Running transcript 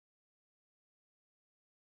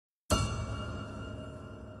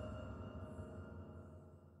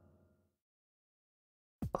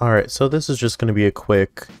Alright, so this is just going to be a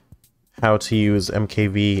quick how to use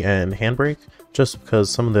Mkv and Handbrake, just because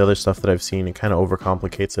some of the other stuff that I've seen, it kind of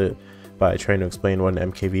overcomplicates it by trying to explain what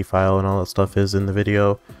an Mkv file and all that stuff is in the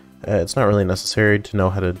video. It's not really necessary to know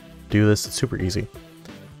how to do this, it's super easy.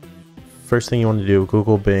 First thing you want to do,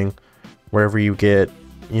 Google, Bing, wherever you get,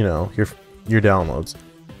 you know, your downloads.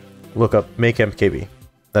 Look up Make Mkv.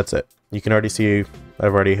 That's it. You can already see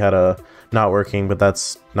I've already had a not working, but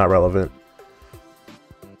that's not relevant.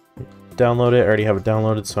 Download it. I already have it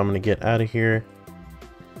downloaded, so I'm going to get out of here.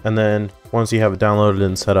 And then once you have it downloaded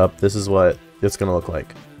and set up, this is what it's going to look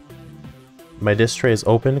like. My disk tray is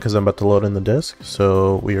open because I'm about to load in the disk,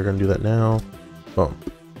 so we are going to do that now. Boom.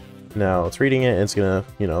 Now it's reading it, and it's going to,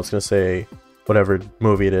 you know, it's going to say whatever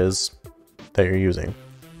movie it is that you're using.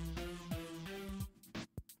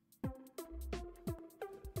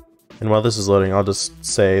 And while this is loading, I'll just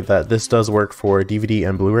say that this does work for DVD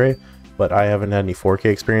and Blu-ray, but I haven't had any 4K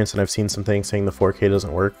experience, and I've seen some things saying the 4K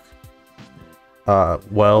doesn't work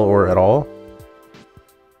well or at all.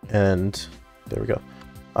 And there we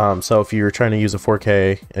go. So if you're trying to use a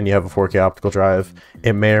 4K and you have a 4K optical drive,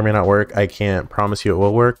 it may or may not work. I can't promise you it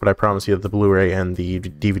will work, but I promise you that the Blu-ray and the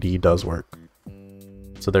DVD does work.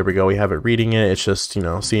 So there we go. We have it reading it. It's just, you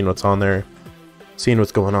know, seeing what's on there, seeing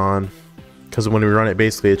what's going on. Because when we run it,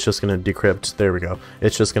 basically, it's just going to decrypt. There we go.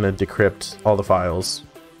 It's just going to decrypt all the files.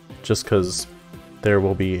 Just because there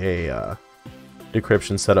will be a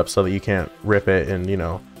decryption set up so that you can't rip it and, you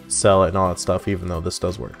know, sell it and all that stuff, even though this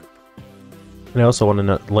does work. And I also want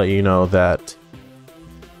to let you know that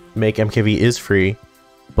Make Mkv is free,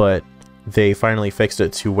 but they finally fixed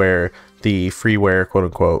it to where the freeware, quote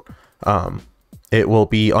unquote, it will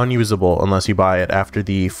be unusable unless you buy it after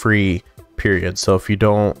the free period. So if you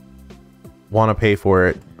don't want to pay for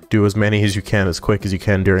it, do as many as you can as quick as you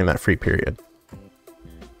can during that free period.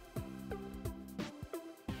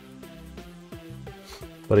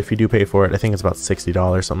 But if you do pay for it, I think it's about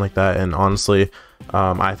 $60, something like that. And honestly,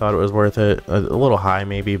 I thought it was worth it. A little high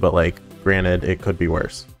maybe, but like, granted, it could be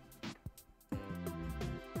worse.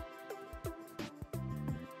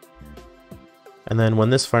 And then when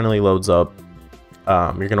this finally loads up,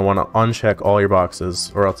 you're going to want to uncheck all your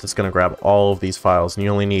boxes, or else it's going to grab all of these files, and you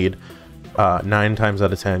only need 9 times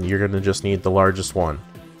out of 10, you're going to just need the largest one,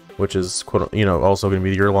 which is, you know, also going to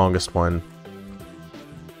be your longest one.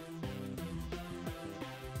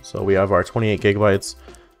 So we have our 28 gigabytes,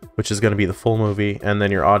 which is going to be the full movie, and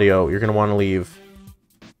then your audio, you're going to want to leave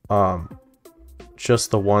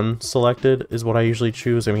just the one selected is what I usually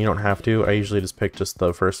choose. I mean, you don't have to. I usually just pick just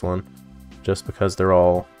the first one, just because they're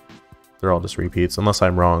all just repeats, unless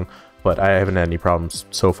I'm wrong, but I haven't had any problems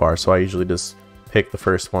so far, so I usually just pick the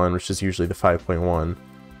first one, which is usually the 5.1.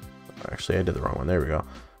 Actually, I did the wrong one. There we go.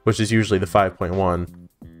 Which is usually the 5.1.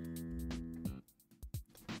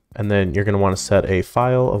 And then you're going to want to set a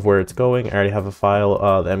file of where it's going. I already have a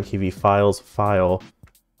file, the Mkv files file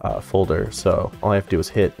folder. So all I have to do is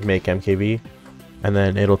hit Make Mkv, and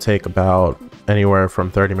then it'll take about anywhere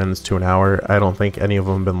from 30 minutes to an hour. I don't think any of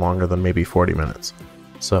them have been longer than maybe 40 minutes.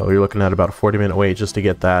 So you're looking at about a 40-minute wait just to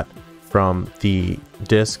get that from the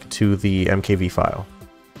disk to the Mkv file.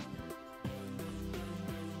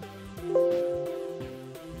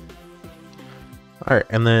 Alright,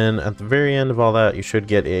 and then at the very end of all that, you should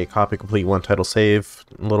get a copy complete one title save,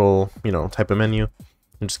 little, you know, type of menu.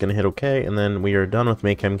 I'm just going to hit OK, and then we are done with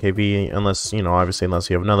Make Mkv, unless, you know, obviously unless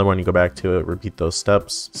you have another one, you go back to it, repeat those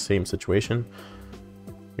steps, same situation.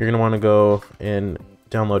 You're going to want to go and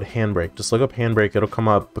download Handbrake. Just look up Handbrake, it'll come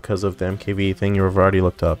up because of the Mkv thing you've already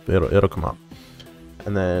looked up, it'll come up.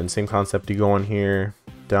 And then same concept, you go on here,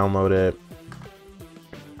 download it.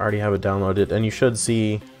 I already have it downloaded, and you should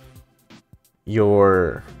see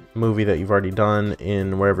your movie that you've already done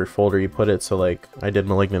in wherever folder you put it. So like I did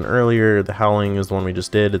Malignant earlier, The Howling is the one we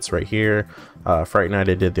just did, it's right here. Fright Night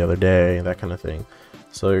I did the other day, that kind of thing.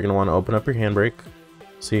 So you're going to want to open up your Handbrake.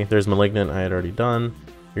 See, there's Malignant I had already done.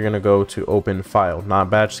 You're going to go to open file,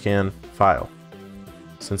 not batch scan, file.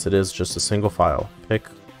 Since it is just a single file, pick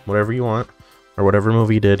whatever you want, or whatever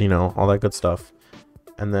movie you did, you know, all that good stuff.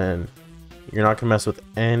 And then you're not going to mess with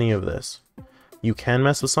any of this. You can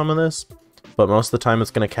mess with some of this, but most of the time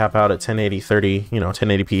it's going to cap out at 1080 30, you know,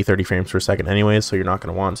 1080p 30 frames per second anyways, so you're not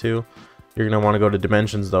going to want to. You're going to want to go to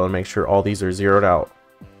dimensions though and make sure all these are zeroed out.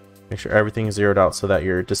 Make sure everything is zeroed out so that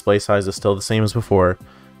your display size is still the same as before,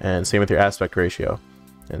 and same with your aspect ratio.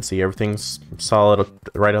 And see, everything's solid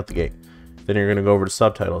right out the gate. Then you're going to go over to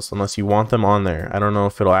subtitles, unless you want them on there. I don't know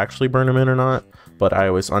if it'll actually burn them in or not, but I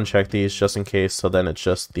always uncheck these just in case, so then it's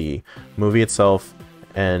just the movie itself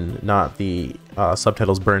and not the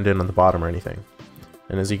subtitles burned in on the bottom or anything.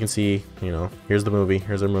 And as you can see, you know, here's the movie,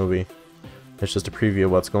 here's our movie. It's just a preview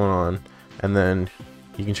of what's going on. And then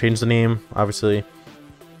you can change the name, obviously.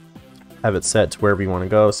 Have it set to wherever you want to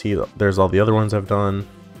go. See, there's all the other ones I've done.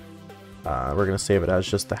 We're going to save it as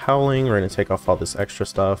just the Howling. We're going to take off all this extra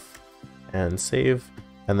stuff and save.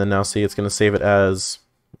 And then now see, it's going to save it as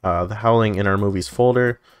the Howling in our movies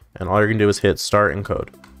folder. And all you're going to do is hit start encode.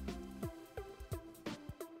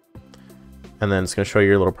 And then it's going to show you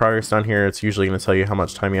your little progress down here. It's usually going to tell you how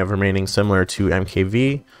much time you have remaining, similar to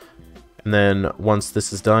Mkv. And then once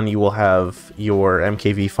this is done, you will have your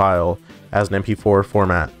Mkv file as an MP4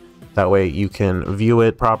 format. That way you can view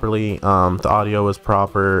it properly. The audio is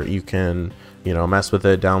proper. You can, you know, mess with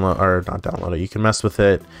it, download, or not download it. You can mess with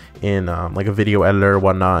it in like a video editor or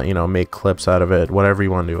whatnot, you know, make clips out of it, whatever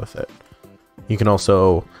you want to do with it. You can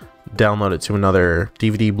also download it to another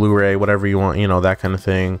DVD, Blu-ray, whatever you want, you know, that kind of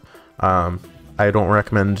thing. I don't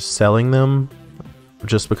recommend selling them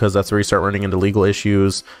just because that's where you start running into legal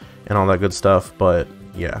issues and all that good stuff. But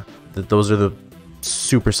yeah, those are the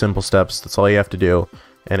super simple steps. That's all you have to do.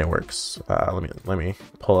 And it works. Let me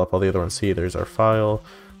pull up all the other ones. See, there's our file.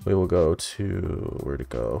 We will go to, where to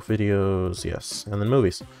go? Videos, yes, and then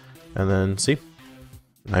movies. And then see,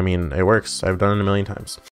 I mean, it works. I've done it a million times.